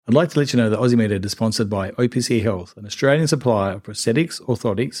I'd like to let you know that Aussie MedEd is sponsored by OPC Health, an Australian supplier of prosthetics,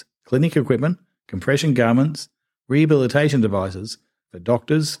 orthotics, clinic equipment, compression garments, rehabilitation devices for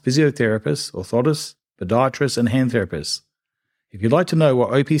doctors, physiotherapists, orthotists, podiatrists and hand therapists. If you'd like to know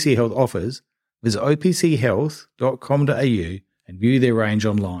what OPC Health offers, visit opchealth.com.au and view their range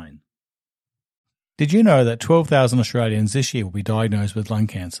online. Did you know that 12,000 Australians this year will be diagnosed with lung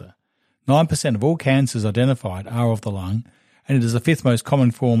cancer? 9% of all cancers identified are of the lung, and it is the fifth most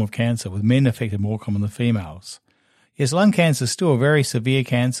common form of cancer, with men affected more common than females. Yes, lung cancer is still a very severe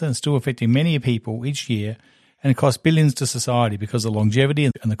cancer and still affecting many people each year, and it costs billions to society because of the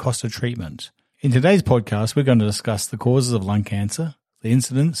longevity and the cost of treatment. In today's podcast, we're going to discuss the causes of lung cancer, the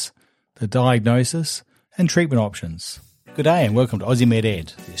incidence, the diagnosis, and treatment options. Good day and welcome to Aussie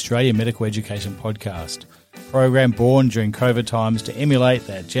MedEd, the Australian Medical Education Podcast, a program born during COVID times to emulate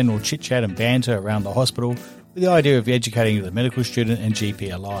that general chit-chat and banter around the hospital with the idea of educating the medical student and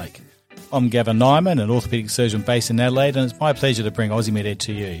GP alike. I'm Gavin Nyman, an orthopaedic surgeon based in Adelaide, and it's my pleasure to bring Aussie MedEd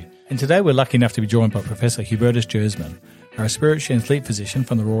to you. And today we're lucky enough to be joined by Professor Hubertus Jersman, a respiratory and sleep physician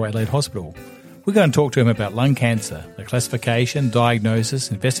from the Royal Adelaide Hospital. We're going to talk to him about lung cancer, the classification,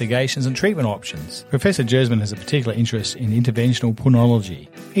 diagnosis, investigations and treatment options. Professor Jersman has a particular interest in interventional pulmonology.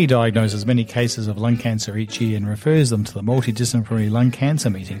 He diagnoses many cases of lung cancer each year and refers them to the Multidisciplinary Lung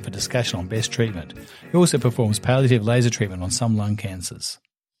Cancer Meeting for discussion on best treatment. He also performs palliative laser treatment on some lung cancers.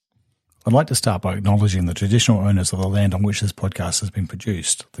 I'd like to start by acknowledging the traditional owners of the land on which this podcast has been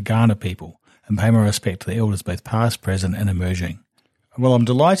produced, the Kaurna people, and pay my respect to the elders both past, present and emerging. Well, I'm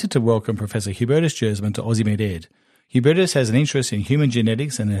delighted to welcome Professor Hubertus Jersman to Aussie MedEd. Hubertus has an interest in human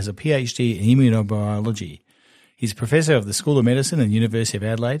genetics and has a PhD in immunobiology. He's Professor of the School of Medicine at the University of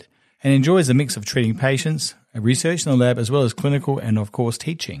Adelaide and enjoys a mix of treating patients, research in the lab, as well as clinical and, of course,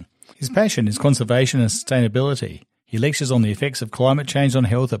 teaching. His passion is conservation and sustainability. He lectures on the effects of climate change on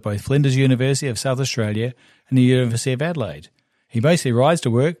health at both Flinders University of South Australia and the University of Adelaide. He mostly rides to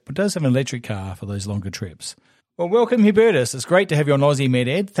work but does have an electric car for those longer trips. Well, welcome, Hubertus. It's great to have you on Aussie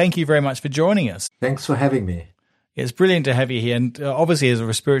MedEd. Thank you very much for joining us. Thanks for having me. It's brilliant to have you here. And obviously, as a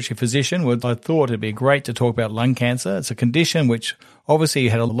respiratory physician, I thought it'd be great to talk about lung cancer. It's a condition which obviously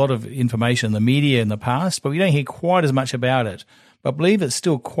had a lot of information in the media in the past, but we don't hear quite as much about it. But I believe it's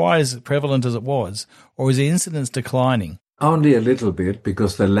still quite as prevalent as it was, or is the incidence declining? Only a little bit,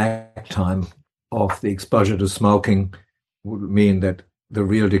 because the lag time of the exposure to smoking would mean that the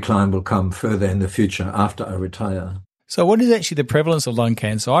real decline will come further in the future after I retire. So what is actually the prevalence of lung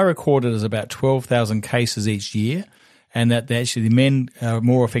cancer? I recorded as about 12,000 cases each year, and that actually the men are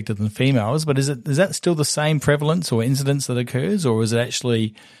more affected than females. But is that still the same prevalence or incidence that occurs, or is it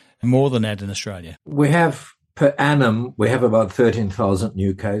actually more than that in Australia? We have, per annum, about 13,000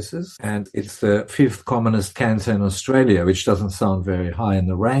 new cases, and it's the fifth commonest cancer in Australia, which doesn't sound very high in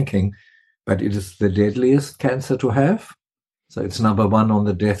the ranking, but it is the deadliest cancer to have. So it's number 1 on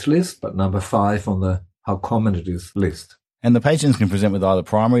the death list, but number 5 on the how common it is list. And the patients can present with either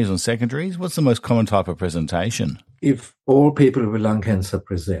primaries or secondaries. What's the most common type of presentation? If all people with lung cancer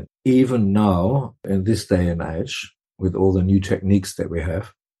present, even now, in this day and age, with all the new techniques that we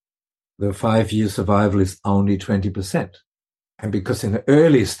have, the 5-year survival is only 20%. And because in the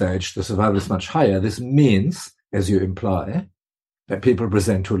early stage, the survival is much higher, this means, as you imply, that people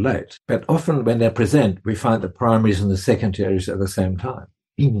present too late. But often when they present, we find the primaries and the secondaries at the same time.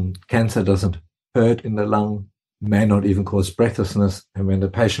 Cancer doesn't hurt in the lung, may not even cause breathlessness. And when the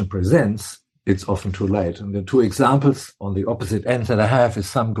patient presents, it's often too late. And the two examples on the opposite end that I have is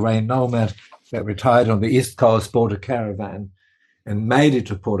some grey nomad that retired on the East Coast, bought a caravan and made it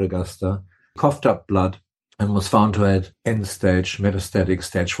to Port Augusta, coughed up blood and was found to have end-stage metastatic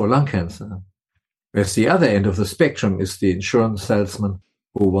stage 4 lung cancer. Whereas the other end of the spectrum is the insurance salesman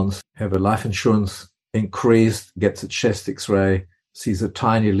who wants to have a life insurance increased, gets a chest X-ray, sees a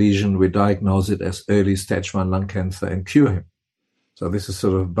tiny lesion, we diagnose it as early stage 1 lung cancer and cure him. So this is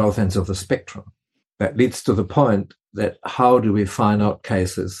sort of both ends of the spectrum. That leads to the point that how do we find out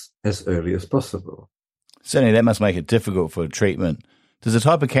cases as early as possible? Certainly that must make it difficult for treatment. Does the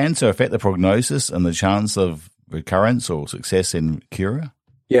type of cancer affect the prognosis and the chance of recurrence or success in cure?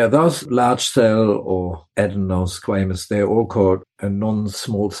 Yeah, those large cell or adenosquamous, they're all called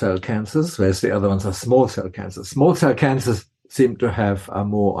non-small cell cancers, whereas the other ones are small cell cancers. Small cell cancers are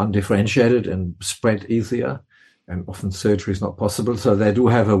more undifferentiated and spread easier, and often surgery is not possible, so they do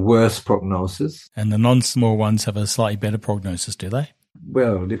have a worse prognosis. And the non-small ones have a slightly better prognosis, do they?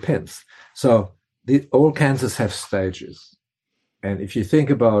 Well, it depends. So all cancers have stages. And if you think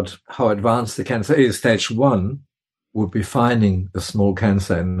about how advanced the cancer is, stage 1 would be finding a small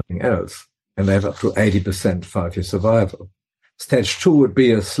cancer and nothing else. And they have up to 80% 5-year survival. Stage 2 would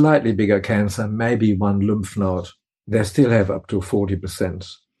be a slightly bigger cancer, maybe one lymph node. They still have up to 40%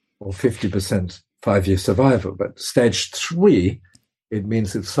 or 50% 5-year survival. But stage 3, it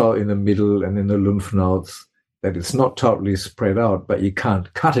means it's so in the middle and in the lymph nodes that it's not totally spread out, but you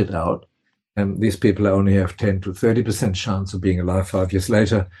can't cut it out. And these people only have 10 to 30% chance of being alive 5 years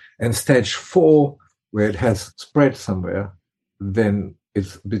later. And stage 4, where it has spread somewhere, then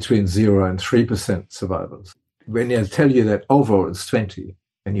it's between 0 and 3% survivors. When I tell you that overall it's 20,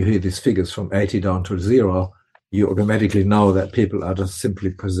 and you hear these figures from 80 down to 0, you automatically know that people are just simply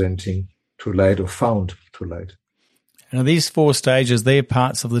presenting too late or found too late. And are these 4 stages, they're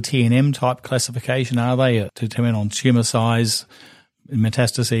parts of the TNM type classification, are they, to determine on tumour size,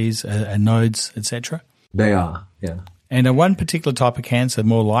 metastases, and nodes, etc.? They are, yeah. And are one particular type of cancer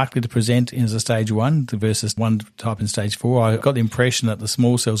more likely to present as a stage 1 versus one type in stage 4? I got the impression that the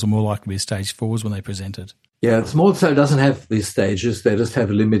small cells are more likely to be stage 4s when they presented. Yeah, small cell doesn't have these stages. They just have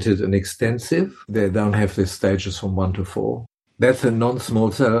limited and extensive. They don't have these stages from 1 to 4. That's a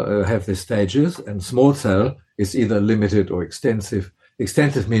non-small cell have these stages, and small cell is either limited or extensive.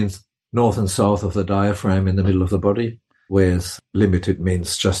 Extensive means north and south of the diaphragm in the middle of the body, whereas limited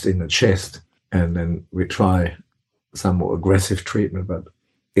means just in the chest. And then we try some more aggressive treatment, but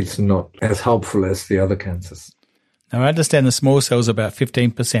it's not as helpful as the other cancers. Now, I understand the small cells are about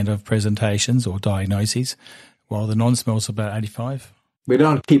 15% of presentations or diagnoses, while the non-small is about 85%. We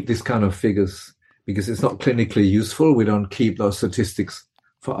don't keep these kind of figures because it's not clinically useful. We don't keep those statistics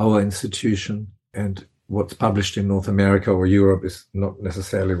for our institution, and what's published in North America or Europe is not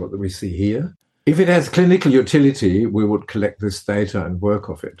necessarily what we see here. If it has clinical utility, we would collect this data and work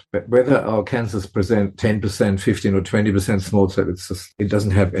off it. But whether our cancers present 10%, 15 or 20% small cell, it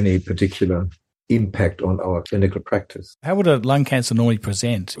doesn't have any particular impact on our clinical practice. How would a lung cancer normally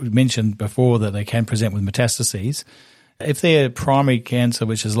present? We mentioned before that they can present with metastases. If they're primary cancer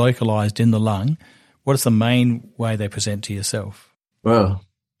which is localized in the lung, what is the main way they present to yourself? Well,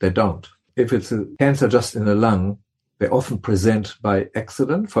 they don't. If it's a cancer just in the lung, they often present by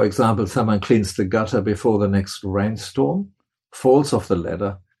accident. For example, someone cleans the gutter before the next rainstorm, falls off the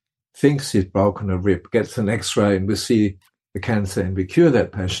ladder, thinks he's broken a rib, gets an X-ray, and we see the cancer and we cure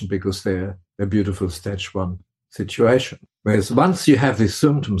that patient because they're a beautiful stage 1 situation. Whereas once you have these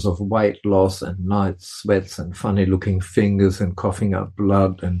symptoms of weight loss and night sweats and funny-looking fingers and coughing up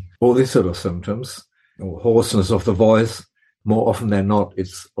blood and all these sort of symptoms, or hoarseness of the voice, more often than not,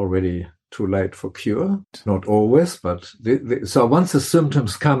 it's already too late for cure. Not always, but so once the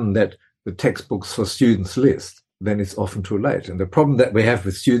symptoms come that the textbooks for students list, then it's often too late. And the problem that we have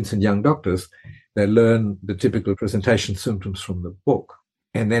with students and young doctors, they learn the typical presentation symptoms from the book.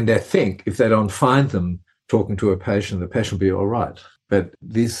 And then they think if they don't find them talking to a patient, the patient will be all right. But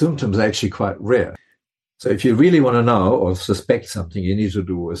these symptoms are actually quite rare. So if you really want to know or suspect something, you need to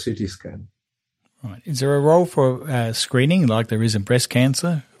do a CT scan. Right. Is there a role for screening like there is in breast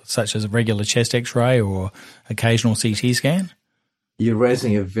cancer, such as a regular chest X-ray or occasional CT scan? You're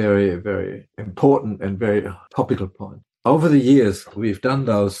raising a very, very important and very topical point. Over the years, we've done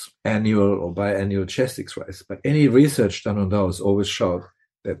those annual or biannual chest X-rays, but any research done on those always showed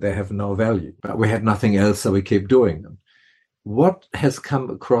that they have no value. But we had nothing else, so we keep doing them. What has come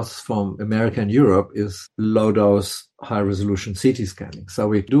across from America and Europe is low-dose, high-resolution CT scanning. So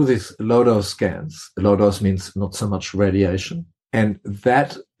we do these low-dose scans. Low-dose means not so much radiation. And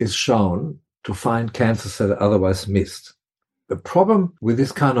that is shown to find cancers that are otherwise missed. The problem with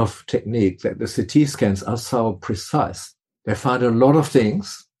this kind of technique that the CT scans are so precise. They find a lot of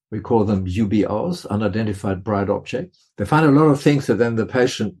things. We call them UBOs, unidentified bright objects. They find a lot of things that then the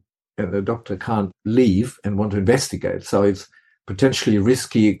patient and the doctor can't leave and want to investigate. So it's potentially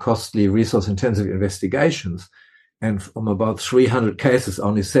risky, costly, resource-intensive investigations. And from about 300 cases,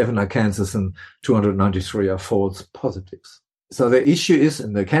 only 7 are cancers and 293 are false positives. So the issue is,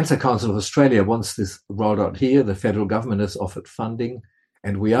 and the Cancer Council of Australia wants this rolled out here. The federal government has offered funding,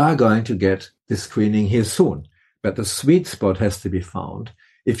 and we are going to get this screening here soon. But the sweet spot has to be found.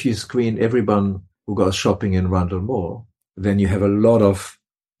 If you screen everyone who goes shopping in Rundle Mall, then you have a lot of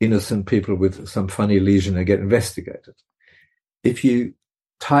innocent people with some funny lesion that get investigated. If you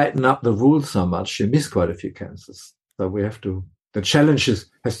tighten up the rules so much, you miss quite a few cancers. So the challenge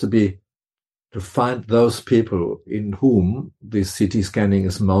has to be to find those people in whom this CT scanning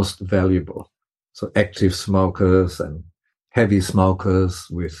is most valuable. So active smokers and heavy smokers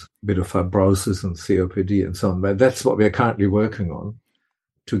with a bit of fibrosis and COPD and so on. But that's what we're currently working on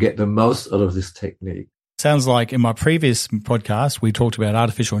to get the most out of this technique. Sounds like in my previous podcast, we talked about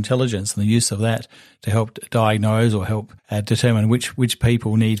artificial intelligence and the use of that to help diagnose or help determine which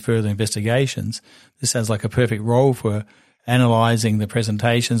people need further investigations. This sounds like a perfect role for analysing the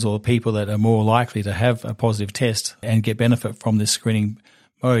presentations or the people that are more likely to have a positive test and get benefit from this screening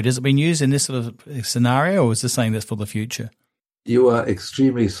mode. Has it been used in this sort of scenario, or is this something that's for the future? You are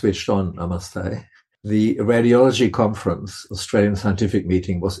extremely switched on, I must say. The Radiology Conference, Australian Scientific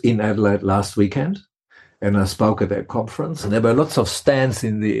Meeting, was in Adelaide last weekend, and I spoke at that conference, and there were lots of stands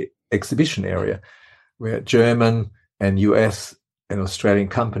in the exhibition area where German and US and Australian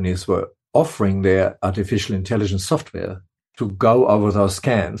companies were offering their artificial intelligence software to go over those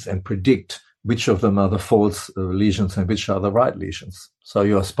scans and predict which of them are the false lesions and which are the right lesions. So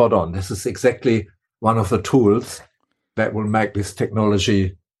you're spot on. This is exactly one of the tools that will make this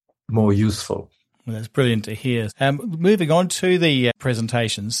technology more useful. Well, that's brilliant to hear. Moving on to the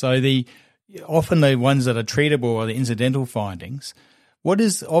presentations. So often the ones that are treatable are the incidental findings. What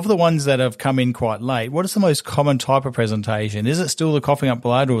is, of the ones that have come in quite late, what is the most common type of presentation? Is it still the coughing up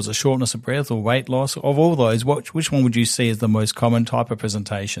blood, or is it shortness of breath or weight loss? Of all those, which one would you see as the most common type of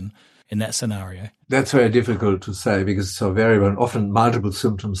presentation in that scenario? That's very difficult to say because it's so variable, and often multiple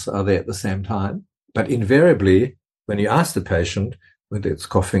symptoms are there at the same time. But invariably, when you ask the patient whether it's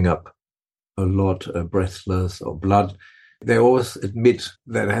coughing up a lot, breathless or blood, they always admit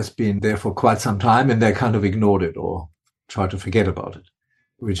that it has been there for quite some time and they kind of ignored it or try to forget about it,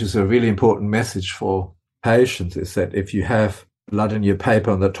 which is a really important message for patients, is that if you have blood in your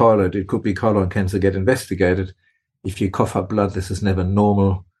paper on the toilet, it could be colon cancer, get investigated. If you cough up blood, this is never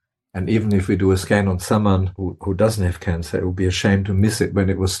normal. And even if we do a scan on someone who doesn't have cancer, it would be a shame to miss it when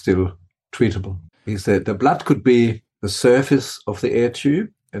it was still treatable. Because the blood could be the surface of the air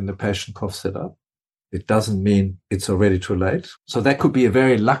tube and the patient coughs it up. It doesn't mean it's already too late. So that could be a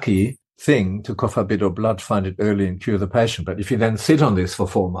very lucky thing to cough a bit of blood, find it early and cure the patient. But if you then sit on this for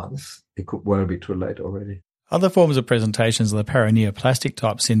 4 months, it could well be too late already. Other forms of presentations are the paraneoplastic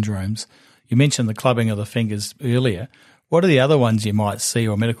type syndromes. You mentioned the clubbing of the fingers earlier. What are the other ones you might see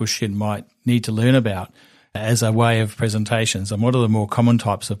or medical student might need to learn about as a way of presentations? And what are the more common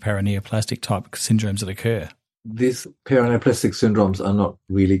types of paraneoplastic type syndromes that occur? These paraneoplastic syndromes are not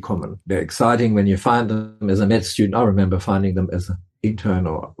really common. They're exciting when you find them as a med student. I remember finding them as an intern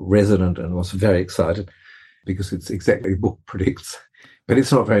or resident and was very excited because it's exactly book predicts. But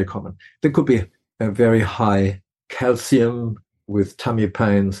it's not very common. There could be a very high calcium with tummy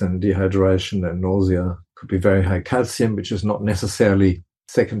pains and dehydration and nausea. Could be very high calcium, which is not necessarily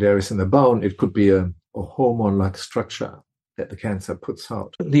secondaries in the bone. It could be a hormone-like structure that the cancer puts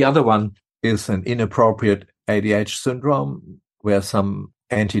out. The other one is an inappropriate ADH syndrome, where some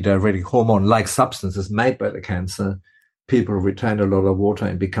antidiuretic hormone-like substances made by the cancer, people retain a lot of water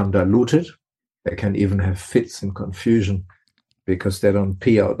and become diluted. They can even have fits and confusion because they don't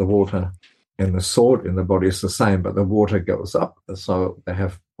pee out the water, and the salt in the body is the same, but the water goes up. So they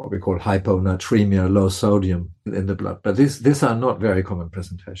have what we call hyponatremia, low sodium in the blood. But these are not very common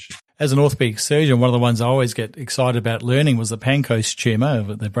presentations. As an orthopedic surgeon, one of the ones I always get excited about learning was the Pancoast tumour,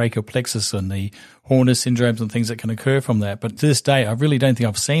 the brachial plexus and the Horner syndromes and things that can occur from that. But to this day, I really don't think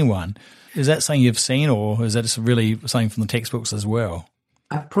I've seen one. Is that something you've seen, or is that just really something from the textbooks as well?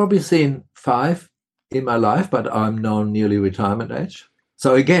 I've probably seen 5 in my life, but I'm now nearly retirement age.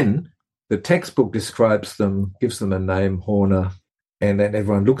 So again, the textbook describes them, gives them a name, Horner, and then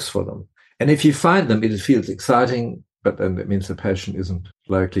everyone looks for them. And if you find them, it feels exciting, but then that means the patient isn't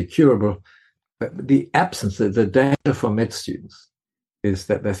likely curable. But the absence, the data for med students is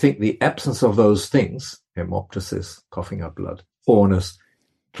that they think the absence of those things, hemoptysis, coughing up blood, Horner's,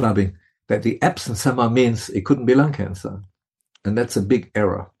 clubbing, that the absence somehow means it couldn't be lung cancer. And that's a big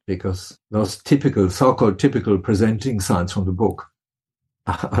error because those typical, so-called typical presenting signs from the book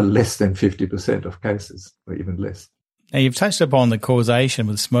are less than 50% of cases, or even less. Now, you've touched upon the causation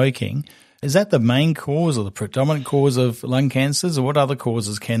with smoking. Is that the main cause or the predominant cause of lung cancers, or what other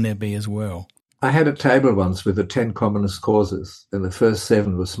causes can there be as well? I had a table once with the 10 commonest causes, and the first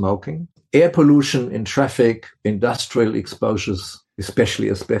 7 were smoking. Air pollution in traffic, industrial exposures, especially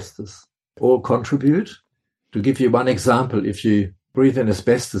asbestos, all contribute. To give you one example, if you breathe in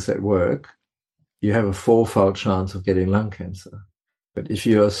asbestos at work, you have a 4-fold chance of getting lung cancer. But if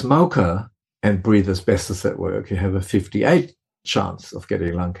you're a smoker and breathe asbestos at work, you have a 58 chance of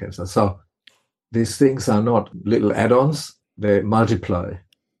getting lung cancer. So these things are not little add-ons, they multiply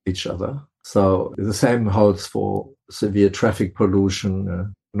each other. So the same holds for severe traffic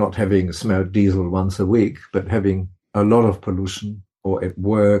pollution, not having smelled diesel once a week, but having a lot of pollution, or at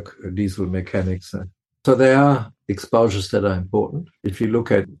work, diesel mechanics. So there are exposures that are important. If you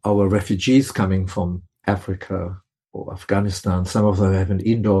look at our refugees coming from Africa or Afghanistan, some of them have an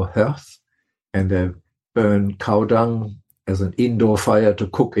indoor hearth and they burn cow dung as an indoor fire to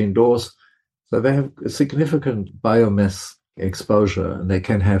cook indoors. So they have a significant biomass exposure, and they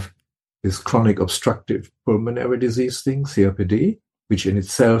can have this chronic obstructive pulmonary disease thing, COPD, which in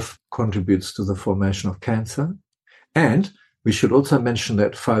itself contributes to the formation of cancer. And we should also mention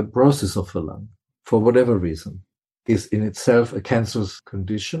that fibrosis of the lung, for whatever reason, is in itself a cancerous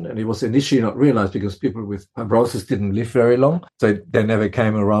condition. And it was initially not realized because people with fibrosis didn't live very long. So they never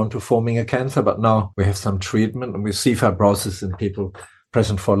came around to forming a cancer. But now we have some treatment and we see fibrosis in people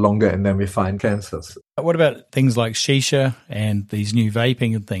present for longer, and then we find cancers. What about things like shisha and these new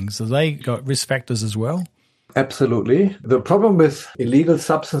vaping and things? Have they got risk factors as well? Absolutely. The problem with illegal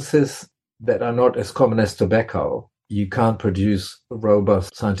substances that are not as common as tobacco, you can't produce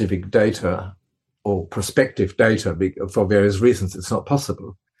robust scientific data or prospective data for various reasons. It's not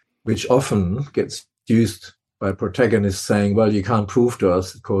possible, which often gets used by protagonists saying, well, you can't prove to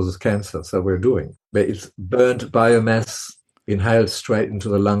us it causes cancer, so we're doing. But it's burnt biomass inhaled straight into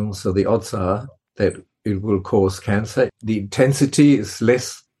the lungs, so the odds are that it will cause cancer. The intensity is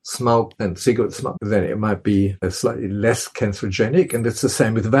less smoke than cigarette smoke, then it might be slightly less cancerogenic, and it's the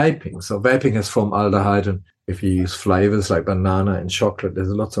same with vaping. So vaping has formaldehyde, and if you use flavors like banana and chocolate, there's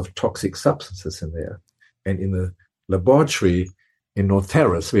lots of toxic substances in there. And in the laboratory in North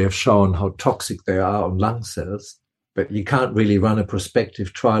we have shown how toxic they are on lung cells, but you can't really run a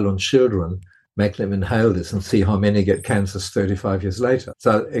prospective trial on children, make them inhale this and see how many get cancers 35 years later.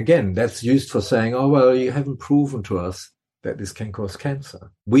 So again, that's used for saying, oh, well, you haven't proven to us that this can cause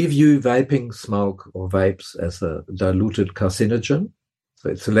cancer. We view vaping, smoke, or vapes as a diluted carcinogen. So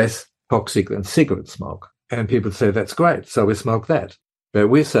it's less toxic than cigarette smoke. And people say, that's great, so we smoke that. But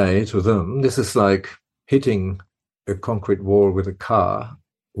we say to them, this is like hitting a concrete wall with a car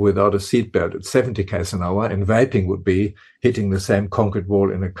without a seatbelt at 70 k's an hour, and vaping would be hitting the same concrete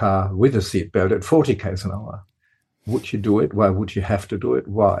wall in a car with a seatbelt at 40 k's an hour. Would you do it? Why would you have to do it?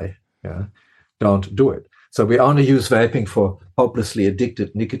 Why? Yeah. Don't do it. So we only use vaping for hopelessly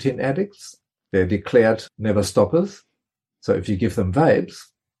addicted nicotine addicts. They're declared never stoppers. So if you give them vapes,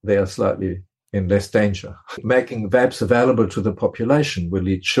 they are slightly in less danger. Making vapes available to the population will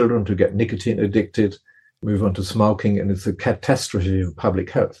lead children to get nicotine addicted, move on to smoking, and it's a catastrophe of public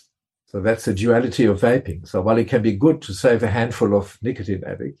health. So that's the duality of vaping. So while it can be good to save a handful of nicotine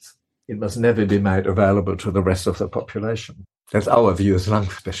addicts, it must never be made available to the rest of the population. That's our view as lung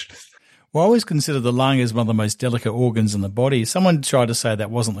specialists. Well, I always consider the lung as one of the most delicate organs in the body. Someone tried to say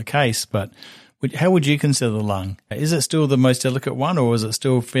that wasn't the case, but how would you consider the lung? Is it still the most delicate one, or is it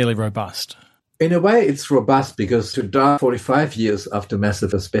still fairly robust? In a way, it's robust, because to die 45 years after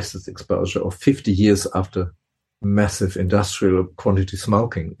massive asbestos exposure or 50 years after massive industrial quantity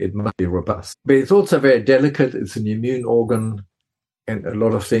smoking, it must be robust. But it's also very delicate. It's an immune organ, and a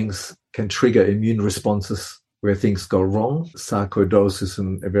lot of things can trigger immune responses where things go wrong. Sarcoidosis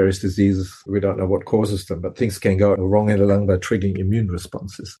and various diseases, we don't know what causes them, but things can go wrong in the lung by triggering immune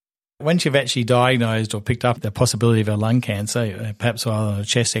responses. Once you've actually diagnosed or picked up the possibility of a lung cancer, perhaps either on a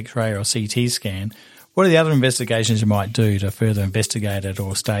chest X-ray or a CT scan, what are the other investigations you might do to further investigate it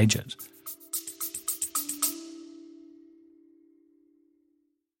or stage it?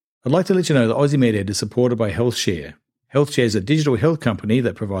 I'd like to let you know that Aussie MedEd is supported by HealthShare. HealthShare is a digital health company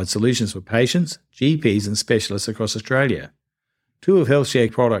that provides solutions for patients, GPs and specialists across Australia. Two of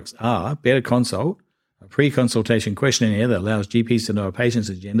HealthShare products are Better Consult, a pre-consultation questionnaire that allows GPs to know a patient's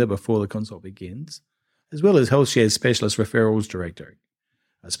agenda before the consult begins, as well as HealthShare's Specialist Referrals Directory,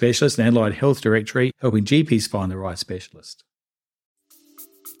 a specialist and allied health directory helping GPs find the right specialist.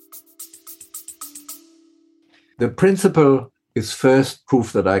 The principle is first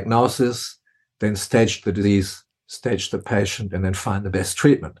prove the diagnosis, then stage the disease, stage the patient, and then find the best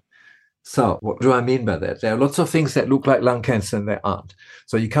treatment. So what do I mean by that? There are lots of things that look like lung cancer and they aren't.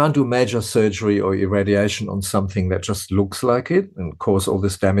 So you can't do major surgery or irradiation on something that just looks like it and cause all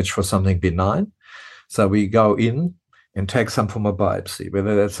this damage for something benign. So we go in and take some from a biopsy,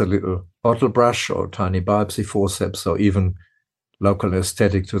 whether that's a little bottle brush or tiny biopsy forceps or even local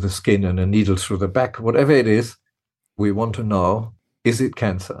anesthetic to the skin and a needle through the back, whatever it is, we want to know, is it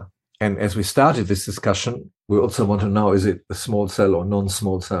cancer? And as we started this discussion, we also want to know, is it a small cell or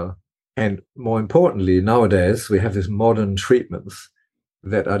non-small cell? And more importantly, nowadays, we have these modern treatments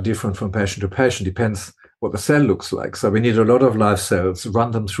that are different from patient to patient, depends what the cell looks like. So we need a lot of live cells,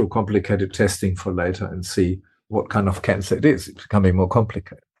 run them through complicated testing for later and see what kind of cancer it is. It's becoming more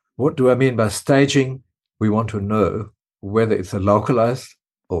complicated. What do I mean by staging? We want to know whether it's a localized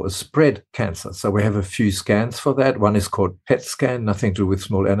or a spread cancer. So we have a few scans for that. One is called PET scan, nothing to do with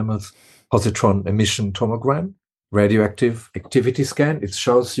small animals, positron emission tomogram, radioactive activity scan. It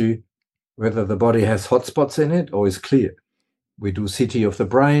shows you whether the body has hotspots in it or is clear. We do CT of the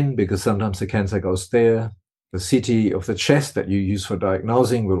brain because sometimes the cancer goes there. The CT of the chest that you use for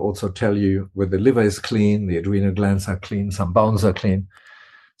diagnosing will also tell you whether the liver is clean, the adrenal glands are clean, some bones are clean.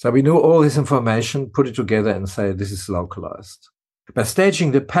 So we know all this information, put it together and say this is localized. By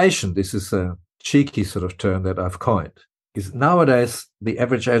staging the patient, this is a cheeky sort of term that I've coined, is nowadays the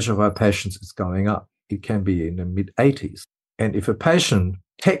average age of our patients is going up. It can be in the mid-80s. And if a patient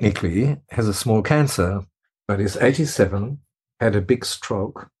technically has a small cancer, but is 87, had a big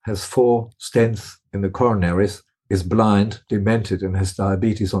stroke, has 4 stents in the coronaries, is blind, demented, and has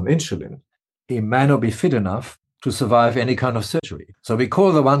diabetes on insulin, he may not be fit enough to survive any kind of surgery. So we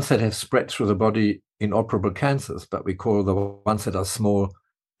call the ones that have spread through the body inoperable cancers, but we call the ones that are small,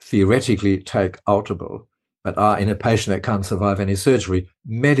 theoretically take-outable, but are in a patient that can't survive any surgery,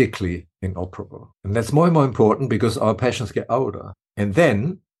 medically inoperable. And that's more and more important because our patients get older. And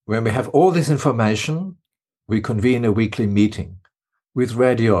then when we have all this information, we convene a weekly meeting with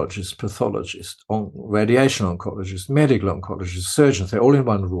radiologists, pathologists, radiation oncologists, medical oncologists, surgeons. They're all in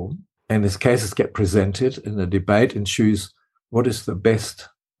one room. And these cases get presented and the debate ensues what is the best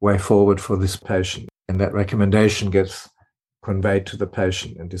way forward for this patient. And that recommendation gets conveyed to the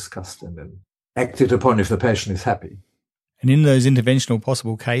patient and discussed and then acted upon if the patient is happy. And in those interventional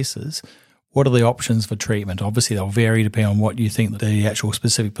possible cases, what are the options for treatment? Obviously, they'll vary depending on what you think that the actual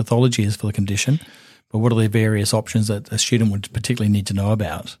specific pathology is for the condition. But what are the various options that a student would particularly need to know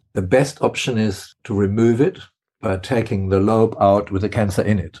about? The best option is to remove it by taking the lobe out with the cancer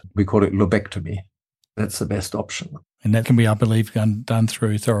in it. We call it lobectomy. That's the best option. And that can be, I believe, done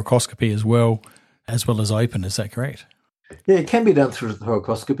through thoracoscopy as well as open. Is that correct? Yeah, it can be done through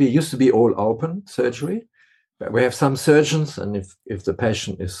thoracoscopy. It used to be all open surgery. But we have some surgeons, and if the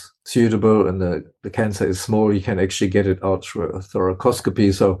patient is suitable and the cancer is small, you can actually get it out through a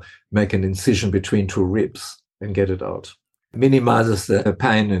thoracoscopy. So make an incision between 2 ribs and get it out. It minimizes the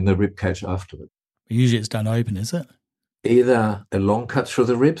pain in the rib cage afterward. Usually it's done open, is it? Either a long cut through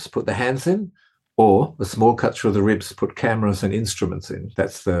the ribs, put the hands in, or a small cut through the ribs, put cameras and instruments in.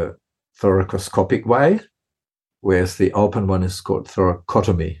 That's the thoracoscopic way, whereas the open one is called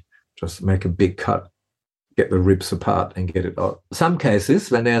thoracotomy. Just make a big cut, get the ribs apart and get it out. Some cases,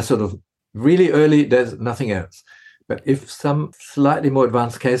 when they are sort of really early, there's nothing else. But if some slightly more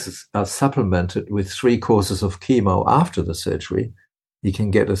advanced cases are supplemented with 3 courses of chemo after the surgery, you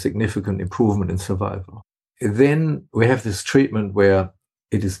can get a significant improvement in survival. Then we have this treatment where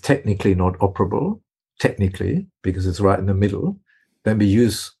it is technically not operable, because it's right in the middle. Then we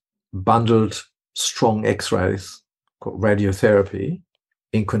use bundled strong X-rays called radiotherapy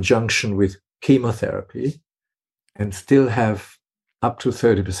in conjunction with chemotherapy and still have up to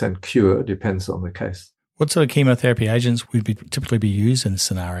 30% cure, depends on the case. What sort of chemotherapy agents would typically be used in this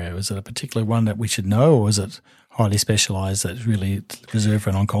scenario? Is it a particular one that we should know, or is it highly specialised that's really reserved for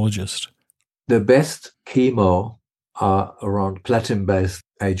an oncologist? The best chemo are around platinum-based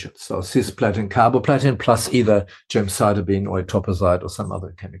agents, so cisplatin, carboplatin, plus either gemcitabine or etoposide or some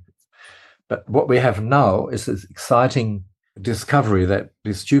other chemical. But what we have now is this exciting discovery that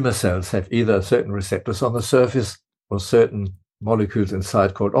these tumor cells have either certain receptors on the surface or certain molecules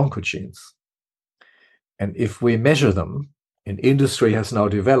inside called oncogenes. And if we measure them, and industry has now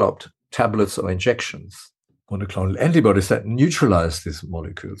developed tablets or injections, monoclonal antibodies that neutralize this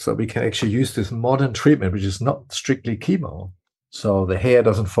molecule. So we can actually use this modern treatment, which is not strictly chemo. So the hair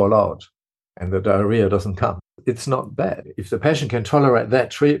doesn't fall out and the diarrhea doesn't come. It's not bad. If the patient can tolerate that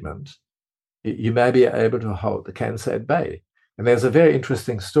treatment, you may be able to hold the cancer at bay. And there's a very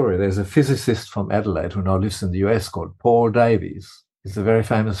interesting story. There's a physicist from Adelaide who now lives in the US called Paul Davies. He's a very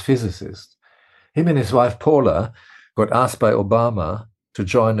famous physicist. Him and his wife Paula got asked by Obama to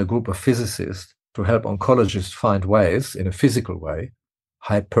join a group of physicists to help oncologists find ways, in a physical way,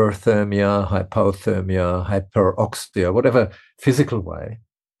 hyperthermia, hypothermia, hyperoxia, whatever physical way,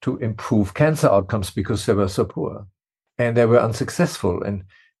 to improve cancer outcomes because they were so poor. And they were unsuccessful. And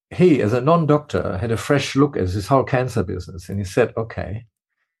he, as a non-doctor, had a fresh look at his whole cancer business. And he said, okay,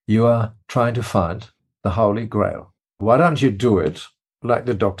 you are trying to find the Holy Grail. Why don't you do it like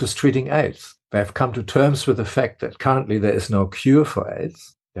the doctors treating AIDS? They have come to terms with the fact that currently there is no cure for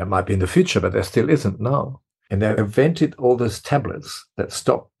AIDS. There might be in the future, but there still isn't now. And they invented all these tablets that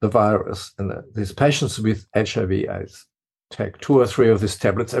stop the virus. And these patients with HIV/AIDS take 2 or 3 of these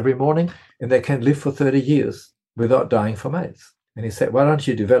tablets every morning, and they can live for 30 years without dying from AIDS. And he said, why don't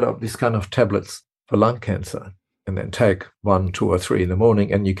you develop these kind of tablets for lung cancer and then take 1, 2, or 3 in the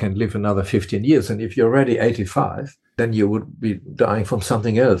morning, and you can live another 15 years. And if you're already 85, then you would be dying from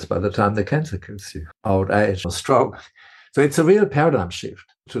something else by the time the cancer kills you, old age or stroke. So it's a real paradigm shift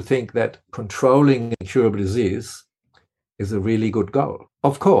to think that controlling incurable disease is a really good goal.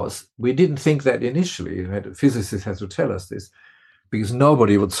 Of course, we didn't think that initially. Physicists had to tell us this, because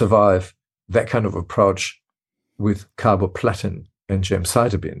nobody would survive that kind of approach with carboplatin and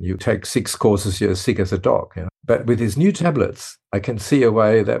gemcitabine. You take 6 courses, you're as sick as a dog. But with these new tablets, I can see a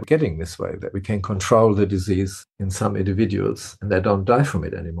way that we're getting this way, that we can control the disease in some individuals and they don't die from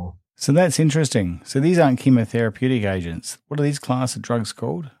it anymore. So that's interesting. So these aren't chemotherapeutic agents. What are these class of drugs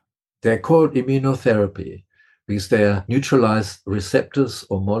called? They're called immunotherapy because they are neutralized receptors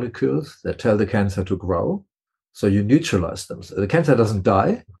or molecules that tell the cancer to grow. So you neutralize them. So the cancer doesn't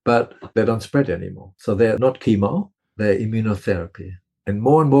die, but they don't spread anymore. So they're not chemo, they're immunotherapy. And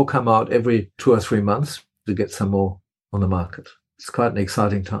more come out every 2 or 3 months to get some more on the market. It's quite an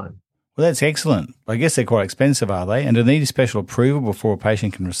exciting time. Well, that's excellent. I guess they're quite expensive, are they? And do they need a special approval before a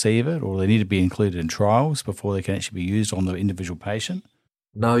patient can receive it, or they need to be included in trials before they can actually be used on the individual patient?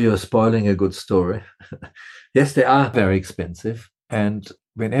 Now you're spoiling a good story. Yes, they are very expensive. And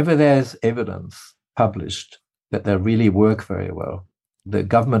whenever there's evidence published that they really work very well, the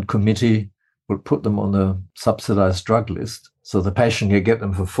government committee will put them on the subsidized drug list. So the patient can get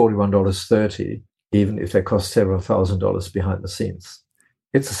them for $41.30, even if they cost several $1,000s behind the scenes.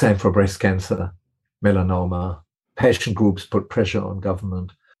 It's the same for breast cancer, melanoma. Patient groups put pressure on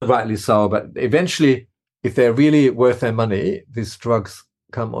government, rightly so. But eventually, if they're really worth their money, these drugs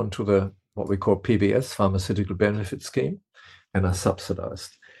come onto the what we call PBS, Pharmaceutical Benefit Scheme, and are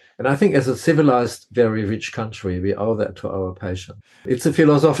subsidized. And I think as a civilized, very rich country, we owe that to our patients. It's a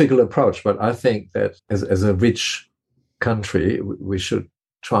philosophical approach, but I think that as a rich country, we should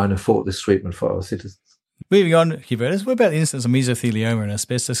try and afford this treatment for our citizens. Moving on, Hubertus, what about the instance of mesothelioma and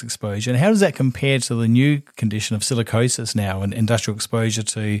asbestos exposure, and how does that compare to the new condition of silicosis now and industrial exposure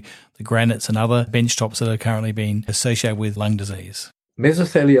to the granites and other benchtops that are currently being associated with lung disease?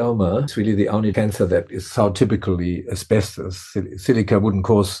 Mesothelioma is really the only cancer that is so typically asbestos. Silica wouldn't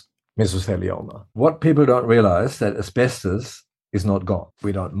cause mesothelioma. What people don't realize that asbestos is not gone.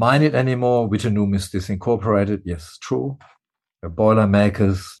 We don't mine it anymore. Vitanuum is disincorporated. Yes, true. The boiler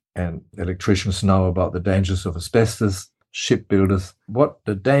makers and electricians know about the dangers of asbestos, shipbuilders. What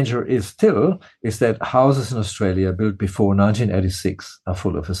the danger is still is that houses in Australia built before 1986 are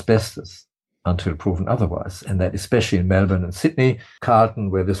full of asbestos until proven otherwise. And that especially in Melbourne and Sydney, Carlton,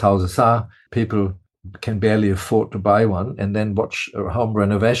 where these houses are, people can barely afford to buy one and then watch a home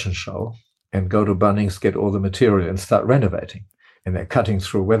renovation show and go to Bunnings, get all the material and start renovating. And they're cutting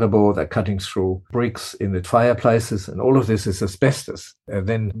through weatherboard, they're cutting through bricks in the fireplaces, and all of this is asbestos. And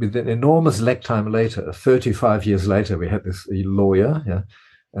then with an enormous lag time later, 35 years later, we had this lawyer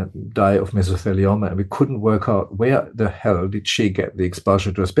die of mesothelioma, and we couldn't work out where the hell did she get the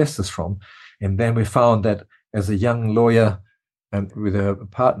exposure to asbestos from. And then we found that as a young lawyer and with a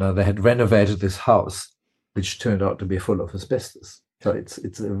partner, they had renovated this house, which turned out to be full of asbestos. So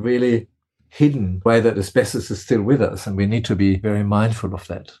it's a really hidden way that asbestos is still with us, and we need to be very mindful of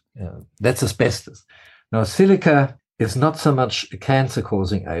that. That's asbestos. Now, silica is not so much a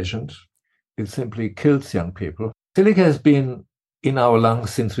cancer-causing agent. It simply kills young people. Silica has been in our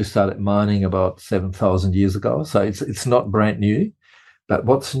lungs since we started mining about 7,000 years ago, so it's not brand new. But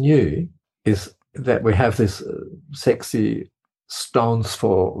what's new is that we have this sexy stones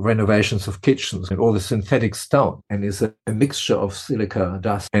for renovations of kitchens and all the synthetic stone, and it's a mixture of silica,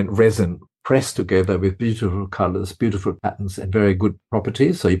 dust, and resin pressed together with beautiful colors, beautiful patterns, and very good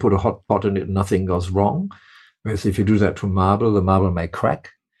properties. So you put a hot pot in it, nothing goes wrong. Whereas if you do that to marble, the marble may crack.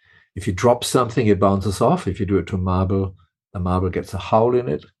 If you drop something, it bounces off. If you do it to marble, the marble gets a hole in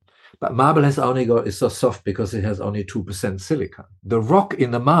it. But marble is so soft because it has only 2% silica. The rock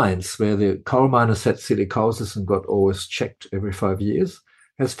in the mines where the coal miners had silicosis and got always checked every 5 years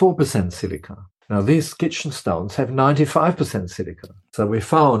has 4% silica. Now, these kitchen stones have 95% silica. So we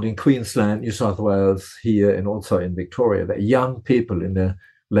found in Queensland, New South Wales, here, and also in Victoria, that young people in their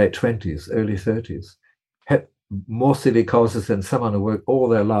late 20s, early 30s, had more silicosis than someone who worked all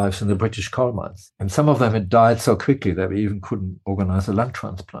their lives in the British coal mines. And some of them had died so quickly that we even couldn't organize a lung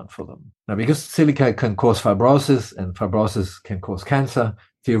transplant for them. Now, because silica can cause fibrosis, and fibrosis can cause cancer,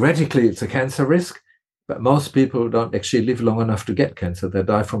 theoretically it's a cancer risk, but most people don't actually live long enough to get cancer. They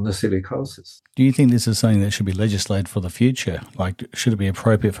die from the silicosis. Do you think this is something that should be legislated for the future? Like, should it be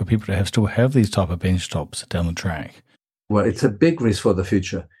appropriate for people to still have these type of bench tops down the track? Well, it's a big risk for the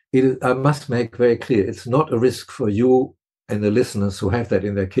future. I must make very clear, it's not a risk for you and the listeners who have that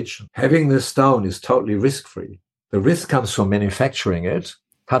in their kitchen. Having the stone is totally risk-free. The risk comes from manufacturing it,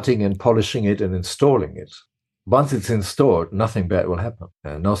 cutting and polishing it and installing it. Once it's installed, nothing bad will happen.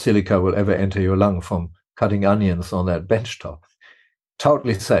 No silica will ever enter your lung from cutting onions on that bench top.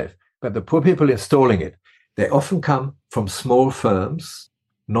 Totally safe. But the poor people installing it, They often come from small firms,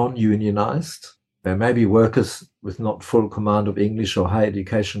 non-unionized. There may be workers with not full command of English or high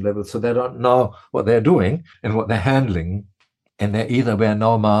education level, so they don't know what they're doing and what they're handling. And they either wear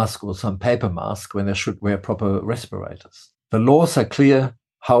no mask or some paper mask when they should wear proper respirators. The laws are clear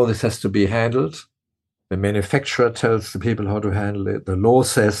how this has to be handled. The manufacturer tells the people how to handle it. The law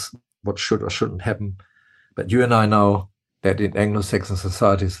says what should or shouldn't happen. But you and I know that in Anglo-Saxon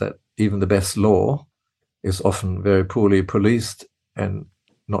societies that even the best law is often very poorly policed and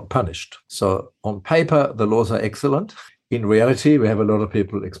not punished. So on paper, the laws are excellent. In reality, we have a lot of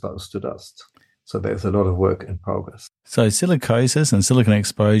people exposed to dust. So there's a lot of work in progress. So silicosis and silicon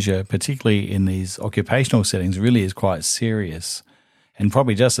exposure, particularly in these occupational settings, really is quite serious and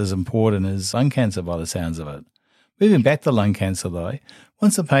probably just as important as lung cancer by the sounds of it. Moving back to lung cancer though,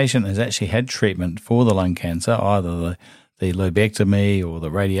 once a patient has actually had treatment for the lung cancer, either the lobectomy or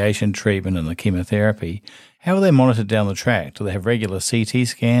the radiation treatment and the chemotherapy, how are they monitored down the track? Do they have regular CT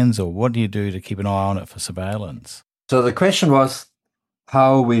scans, or what do you do to keep an eye on it for surveillance? So the question was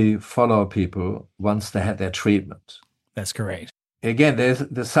how we follow people once they had their treatment. That's correct. Again,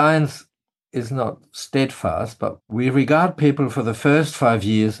 the science is not steadfast, but we regard people for the first 5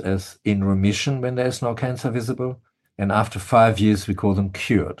 years as in remission when there's no cancer visible, and after 5 years we call them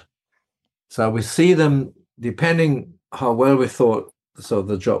cured. So we see them, depending how well we thought so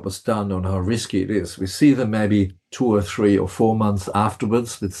the job was done on how risky it is, we see them maybe 2 or 3 or 4 months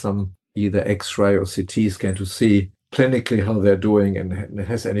afterwards with some either X-ray or CT scan to see clinically how they're doing and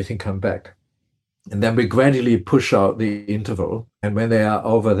has anything come back. And then we gradually push out the interval. And when they are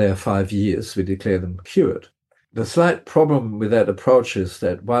over their 5 years, we declare them cured. The slight problem with that approach is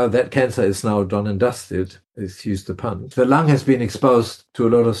that while that cancer is now done and dusted, excuse the pun, the lung has been exposed to a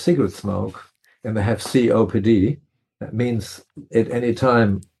lot of cigarette smoke and they have COPD. That means at any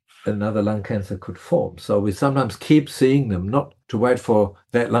time another lung cancer could form. So we sometimes keep seeing them, not to wait for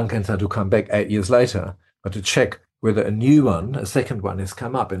that lung cancer to come back 8 years later, but to check whether a new one, a second one, has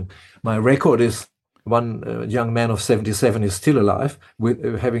come up. And my record is one young man of 77 is still alive,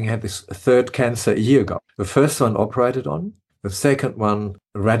 with having had this third cancer a year ago. The first one operated on, the second one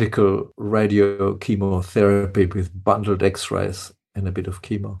radical radio chemotherapy with bundled X-rays and a bit of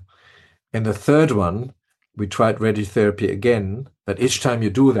chemo. And the third one, we tried radiotherapy again, but each time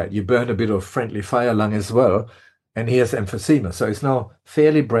you do that, you burn a bit of friendly fire lung as well, and he has emphysema. So he's now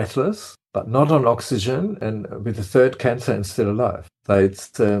fairly breathless, but not on oxygen, and with the third cancer and still alive. So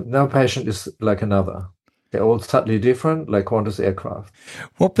it's no patient is like another. They're all subtly different, like Qantas aircraft.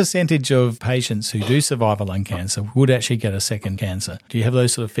 What percentage of patients who do survive a lung cancer would actually get a second cancer? Do you have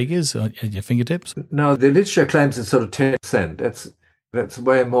those sort of figures at your fingertips? No, the literature claims it's sort of 10%. That's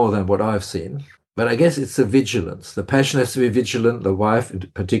way more than what I've seen. But I guess it's the vigilance. The patient has to be vigilant, the wife in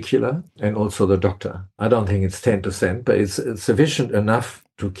particular, and also the doctor. I don't think it's 10%, but it's sufficient enough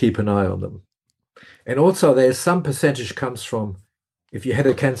to keep an eye on them. And also there's some percentage comes from, if you had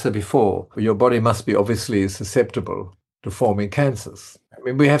a cancer before, your body must be obviously susceptible to forming cancers. I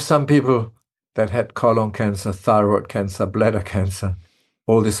mean, we have some people that had colon cancer, thyroid cancer, bladder cancer,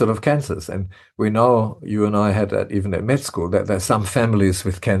 all these sort of cancers. And we know, you and I had that even at med school, that there's some families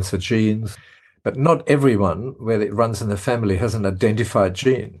with cancer genes, but not everyone where it runs in the family has an identified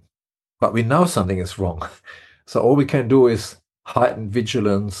gene. But we know something is wrong. So all we can do is heighten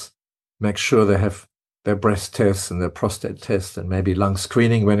vigilance, make sure they have their breast tests and their prostate tests and maybe lung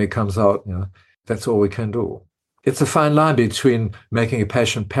screening when it comes out. You know, that's all we can do. It's a fine line between making a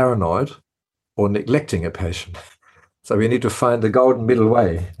patient paranoid or neglecting a patient. So we need to find the golden middle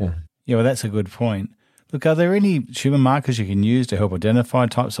way. Yeah, well, that's a good point. Look, are there any tumour markers you can use to help identify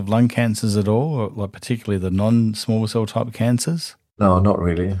types of lung cancers at all, or like particularly the non-small cell type cancers? No, not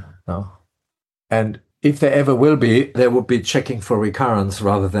really, no. And if there ever will be, they will be checking for recurrence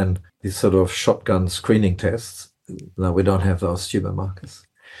rather than these sort of shotgun screening tests. No, we don't have those tumour markers.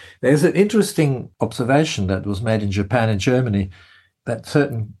 There's an interesting observation that was made in Japan and Germany that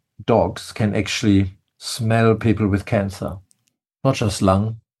certain dogs can actually smell people with cancer, not just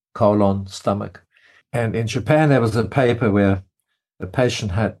lung, colon, stomach. And in Japan, there was a paper where the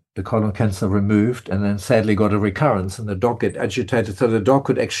patient had the colon cancer removed and then sadly got a recurrence, and the dog get agitated, so the dog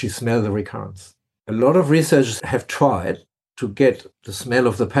could actually smell the recurrence. A lot of researchers have tried to get the smell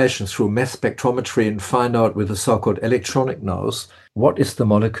of the patient through mass spectrometry and find out with a so-called electronic nose what is the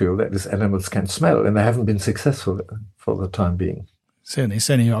molecule that these animals can smell, and they haven't been successful for the time being.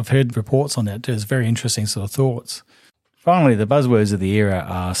 Certainly. I've heard reports on that too. It's very interesting sort of thoughts. Finally, the buzzwords of the era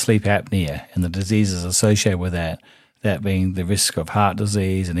are sleep apnea and the diseases associated with that being the risk of heart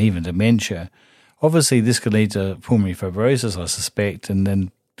disease and even dementia. Obviously, this could lead to pulmonary fibrosis, I suspect, and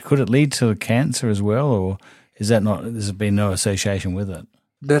then Could it lead to cancer as well, or there's been no association with it?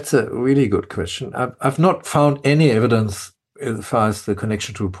 That's a really good question. I've not found any evidence as far as the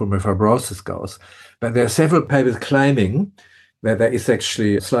connection to pulmonary fibrosis goes, but there are several papers claiming that there is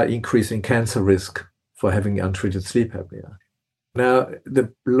actually a slight increase in cancer risk for having untreated sleep apnea. Now,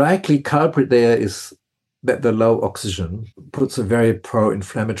 the likely culprit there is that the low oxygen puts a very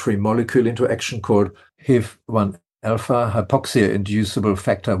pro-inflammatory molecule into action called HIF-1 alpha, hypoxia-inducible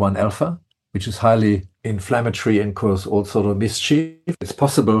factor 1 alpha, which is highly inflammatory and cause all sort of mischief. It's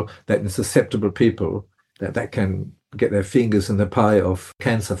possible that in susceptible people that can get their fingers in the pie of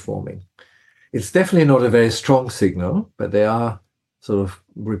cancer forming. It's definitely not a very strong signal, but there are sort of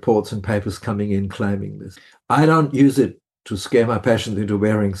reports and papers coming in claiming this. I don't use it to scare my patients into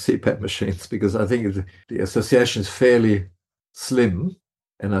wearing CPAP machines because I think the association is fairly slim,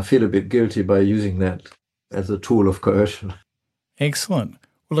 and I feel a bit guilty by using that as a tool of coercion. Excellent.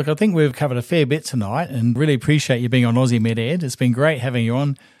 Well, look, I think we've covered a fair bit tonight and really appreciate you being on Aussie Med Ed. It's been great having you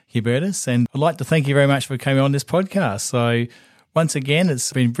on, Hubertus, and I'd like to thank you very much for coming on this podcast. So once again,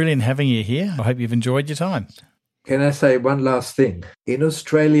 it's been brilliant having you here. I hope you've enjoyed your time. Can I say one last thing? In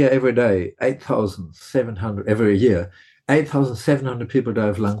Australia every day, 8,700 every year, 8,700 people die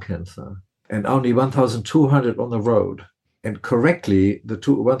of lung cancer and only 1,200 on the road. And correctly, the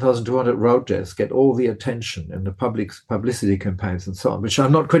 1,200 road deaths get all the attention and the publicity campaigns and so on, which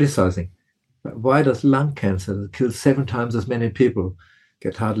I'm not criticizing. But why does lung cancer that kills 7 times as many people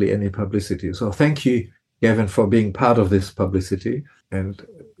get hardly any publicity? So thank you, Gavin, for being part of this publicity. And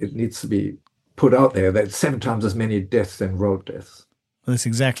it needs to be put out there that 7 times as many deaths than road deaths. Well, that's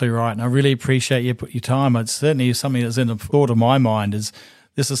exactly right. And I really appreciate your time. It's certainly something that's in the thought of my mind is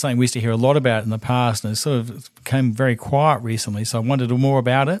this is something we used to hear a lot about in the past, and it sort of became very quiet recently. So I wanted to know more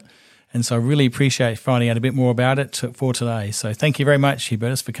about it, and so I really appreciate finding out a bit more about it for today. So thank you very much,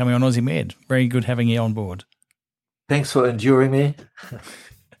 Hubertus, for coming on Aussie Med. Very good having you on board. Thanks for enduring me.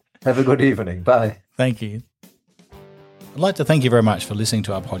 Have a good evening. Bye. Thank you. I'd like to thank you very much for listening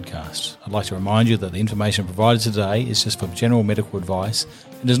to our podcast. I'd like to remind you that the information provided today is just for general medical advice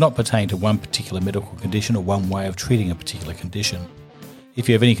and does not pertain to one particular medical condition or one way of treating a particular condition. If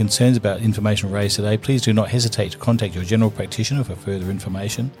you have any concerns about information raised today, please do not hesitate to contact your general practitioner for further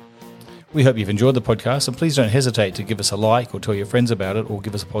information. We hope you've enjoyed the podcast, and please don't hesitate to give us a like or tell your friends about it or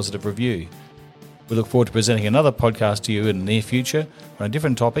give us a positive review. We look forward to presenting another podcast to you in the near future on a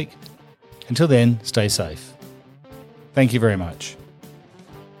different topic. Until then, stay safe. Thank you very much.